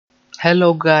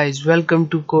Hello guys, welcome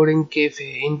to Coding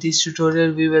Cafe. In this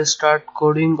tutorial we will start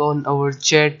coding on our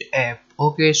chat app.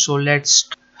 Okay, so let's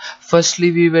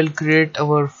firstly we will create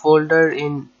our folder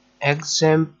in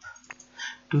XAMP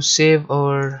to save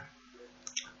our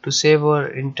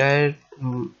entire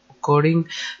coding.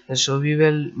 So we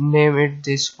will name it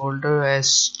this folder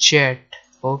as chat.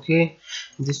 Okay,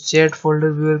 this chat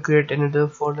folder we will create another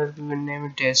folder, we will name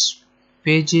it as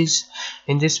pages.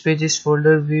 In this pages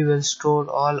folder we will store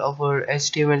all our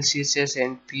HTML, CSS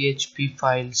and PHP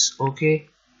files. Okay,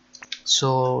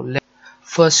 so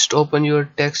first open your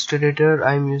text editor.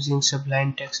 I'm using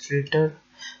Sublime text editor.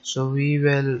 So we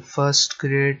will first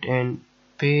create an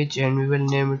page and we will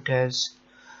name it as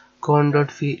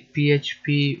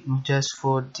con.php just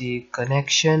for the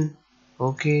connection.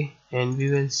 Okay, and we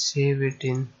will save it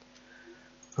in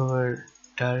our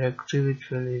directory which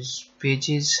is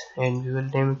pages, and we will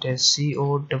name it as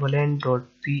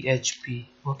con.php.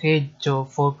 okay, so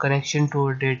for connection to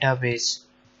our database.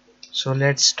 So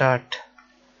let's start.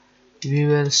 We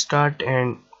will start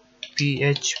and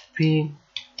php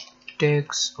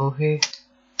text. Okay,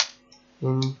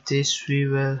 in this we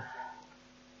will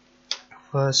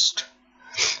first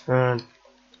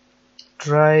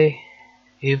try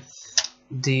if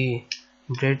the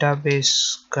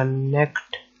database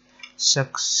connect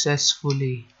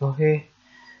successfully. Okay,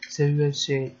 so we will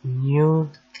say new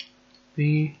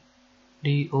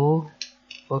pdo.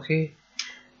 Okay,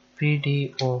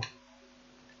 pdo.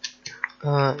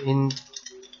 In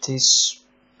this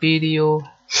pdo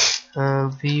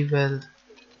we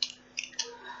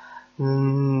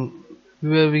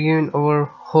will begin our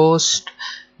host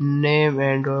name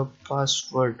and our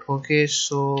password. Okay,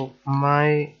 so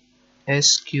MySql.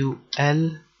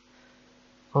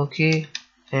 Okay,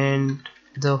 and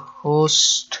the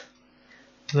host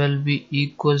will be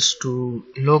equals to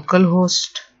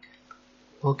localhost.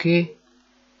 Okay,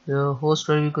 the host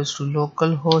will be equals to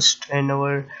localhost, and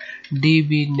our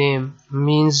db name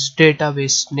means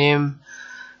database name.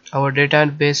 Our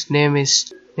database name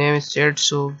is chat,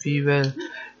 so we will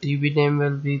db name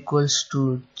will be equals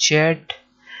to chat,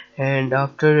 and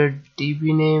after the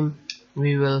db name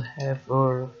we will have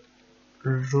our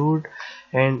root,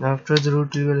 and after the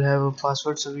root we will have a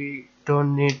password, so we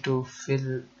don't need to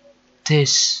fill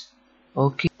this.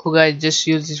 Okay, so guys, just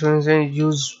use this one and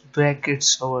use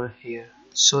brackets over here.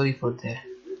 Sorry for that.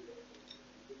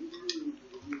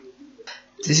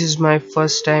 This is my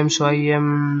first time, so I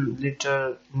am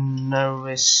little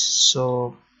nervous.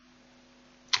 So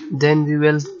then we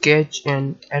will catch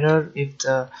an error if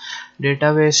the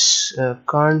database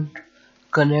can't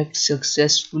connect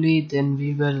successfully. Then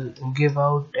we will give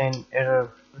out an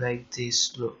error like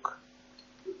this. Look.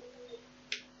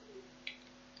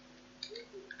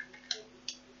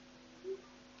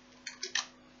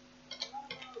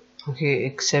 Okay,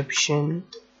 exception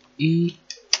E,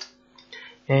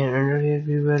 and under here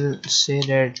we will say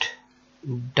that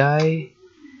die,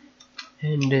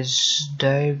 and this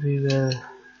die we will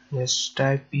just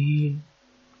type ERROR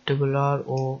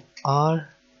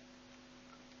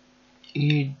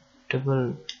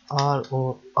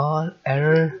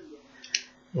error,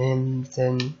 and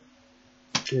then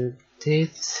to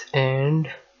this and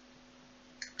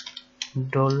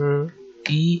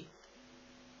 $E,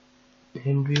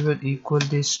 and we will equal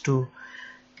this to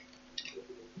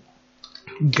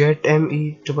get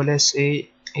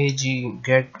MESSAG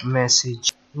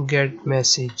get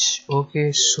message.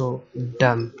 Okay, so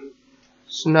done.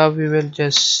 So now we will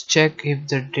just check if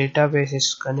the database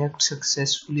is connect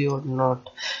successfully or not.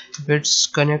 If it's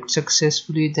connect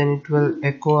successfully, then it will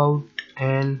echo out,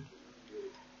 and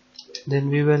then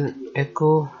we will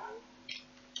echo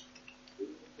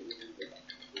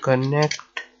connect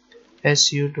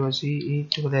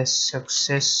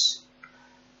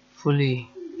successfully.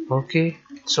 Okay,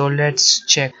 so let's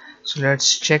check.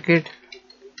 It.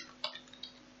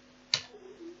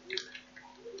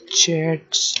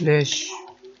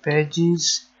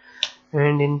 Chat/pages,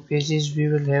 and in pages we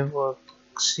will have a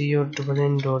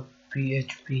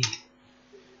con.php.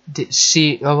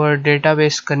 See, our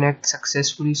database connects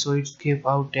successfully, so it give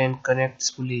out and connects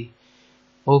fully.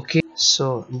 Okay,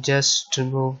 so just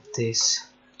remove this.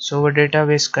 So our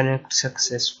database connects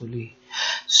successfully.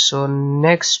 So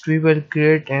next we will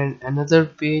create another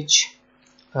page.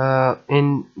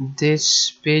 In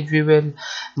this page we will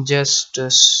just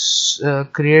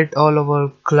create all our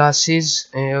classes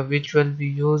which will be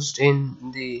used in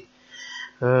the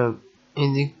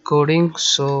coding.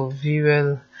 So we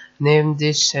will name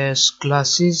this as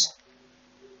classes.php.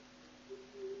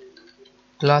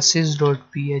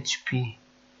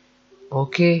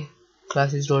 okay,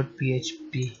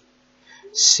 classes.php.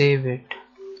 Save it.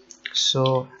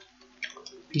 So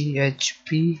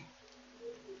PHP.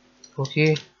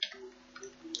 Okay,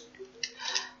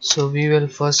 so we will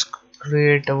first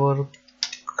create our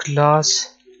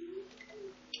class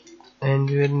and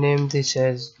we will name this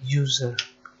as user.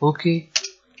 Okay,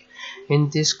 in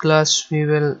this class we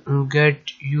will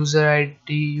get user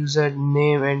ID, user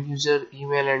name and user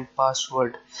email and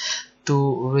password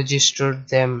to register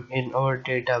them in our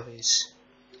database.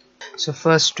 So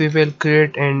first we will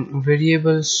create an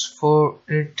variables for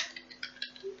it.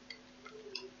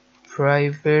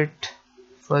 Private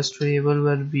first variable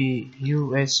will be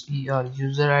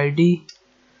user ID.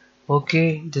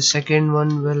 Okay, the second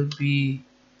one will be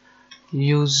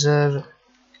user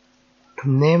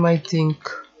name, I think,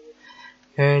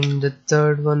 and the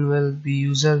third one will be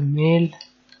user mail,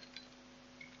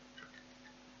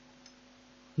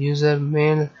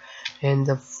 and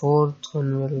the fourth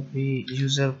one will be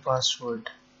user password.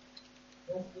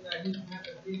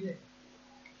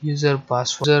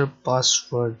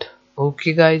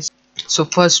 Okay guys, so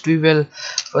first we will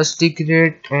firstly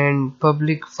create an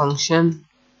public function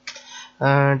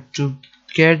to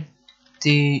get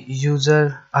the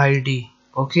user ID.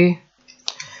 Okay,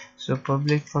 so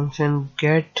public function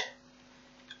get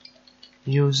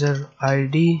user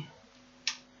ID.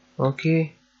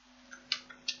 Okay,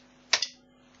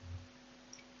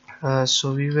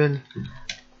 so we will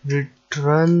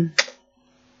return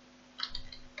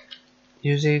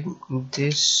using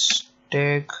this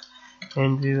tag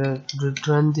and we will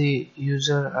return the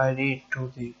user ID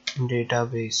to the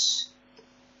database.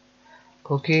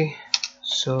 Okay,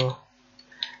 so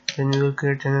then we will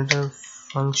create another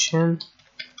function,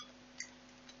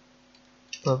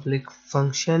 public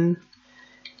function.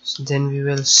 So then we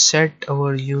will set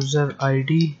our user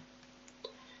ID.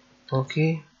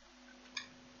 Okay,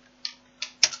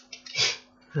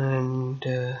 and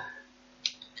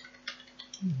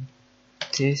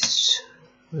this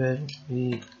will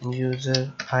be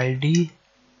user ID.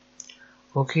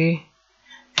 Okay,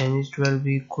 and it will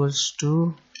be equals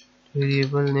to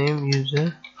variable name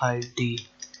user ID.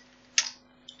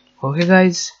 Okay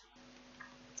guys,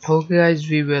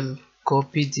 we will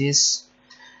copy this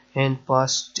and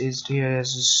paste it here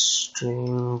as a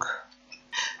string.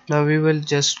 Now we will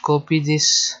just copy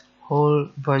this whole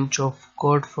bunch of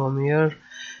code from here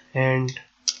and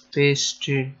paste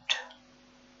it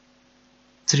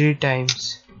 3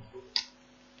 times.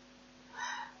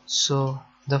 So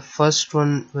the first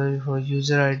one will be for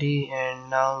user ID, and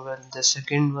now the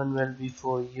second one will be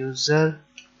for user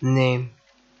name.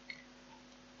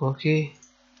 Okay,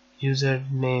 user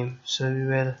name. So we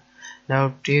will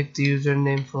now take the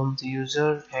username from the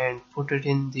user and put it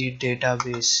in the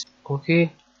database.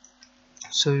 Okay,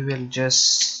 so we will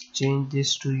just change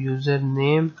this to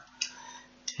username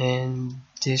and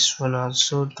this one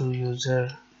also to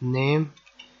username,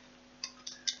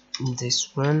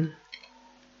 this one,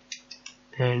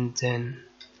 and then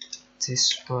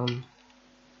this one.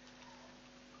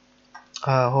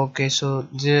 Okay, so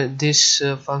this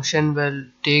function will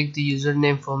take the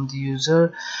username from the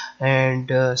user and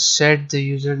set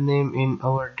the username in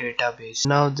our database.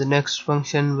 Now the next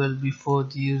function will be for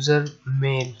the user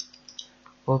mail.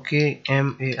 Okay,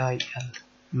 mail,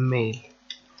 mail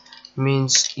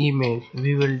means email.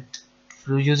 We will,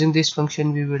 using this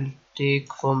function, we will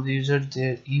take from the user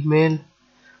their email.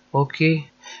 Okay,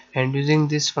 and using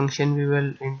this function we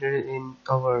will enter in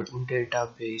our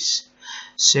database,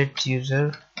 set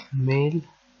user mail.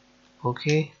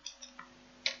 Okay,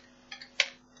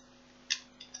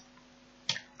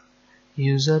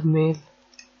 user mail.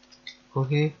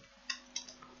 Okay,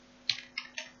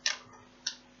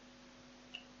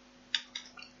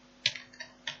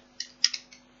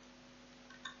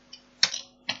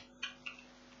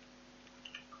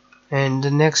 and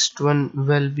the next one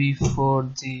will be for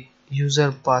the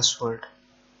user password.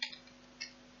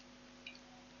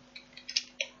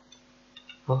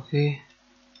 Okay,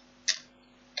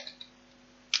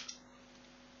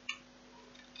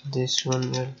 this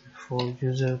one will be for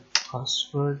user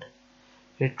password.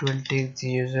 It will take the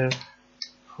user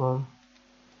from,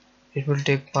 it will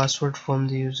take password from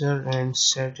the user and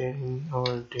set it in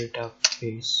our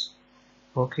database.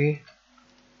 Okay,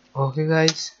 okay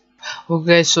guys.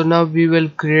 Okay, so now we will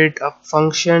create a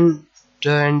function,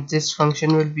 and this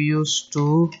function will be used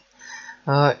to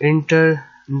enter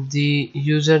the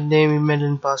username, email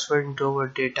and password into our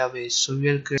database. So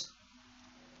we will create,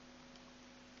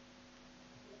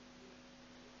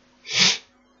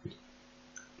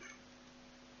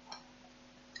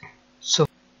 so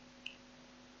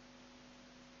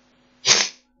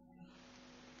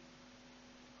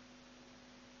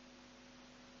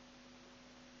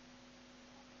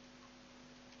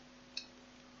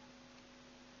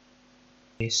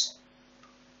this.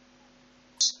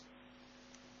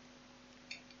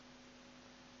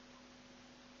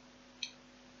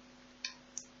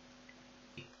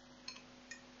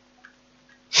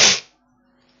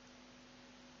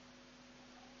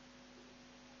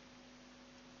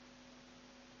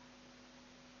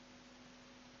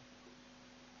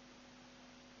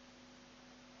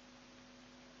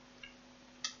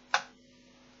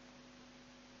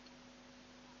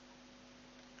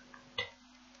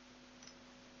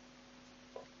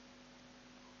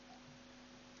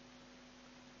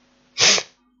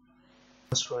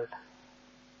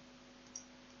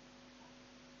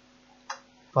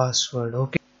 Password.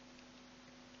 Okay,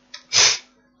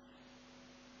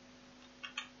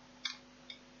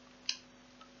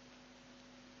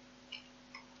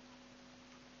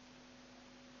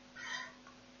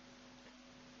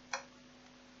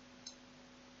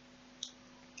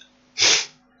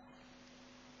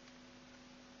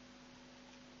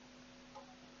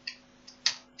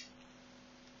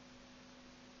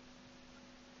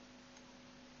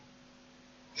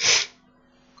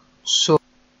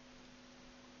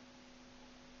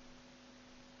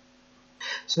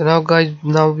 so now guys,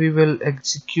 now we will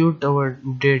execute our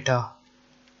data.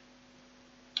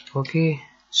 Okay,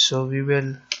 so we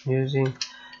will using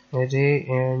array,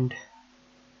 and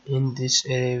in this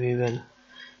array we will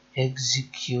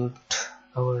execute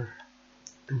our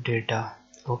data.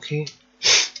 Okay,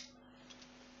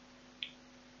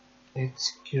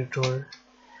 execute our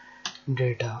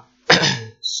data.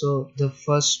 So the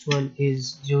first one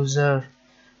is user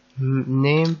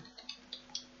name.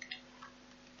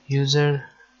 User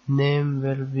name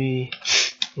will be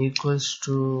equals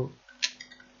to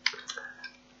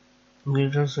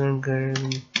greater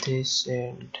than this,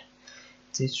 and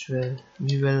this will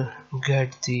we will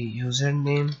get the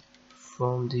username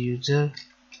from the user.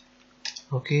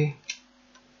 Okay,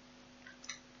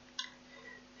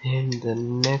 and the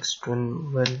next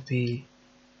one will be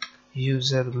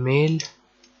user mail.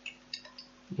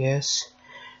 Yes,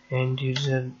 and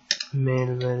user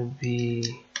mail will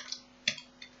be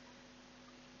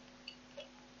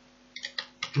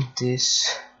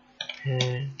this,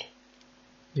 and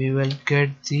we will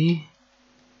get the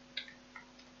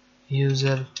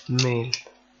user mail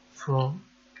from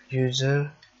user,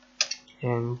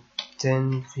 and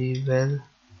then we will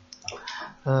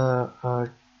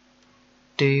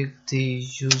take the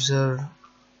user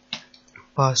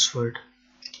password.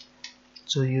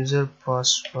 So user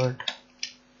password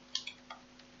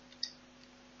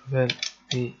will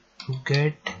be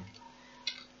get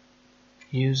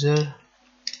user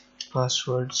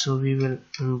password. So we will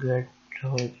get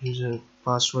our user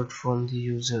password from the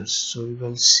users. So we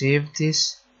will save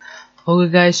this. Okay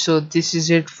guys, so this is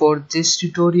it for this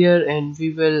tutorial, and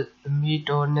we will meet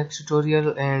our next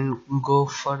tutorial and go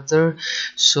further.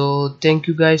 So thank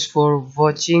you guys for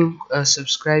watching.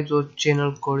 Subscribe to our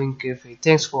channel Coding Cafe.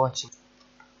 Thanks for watching.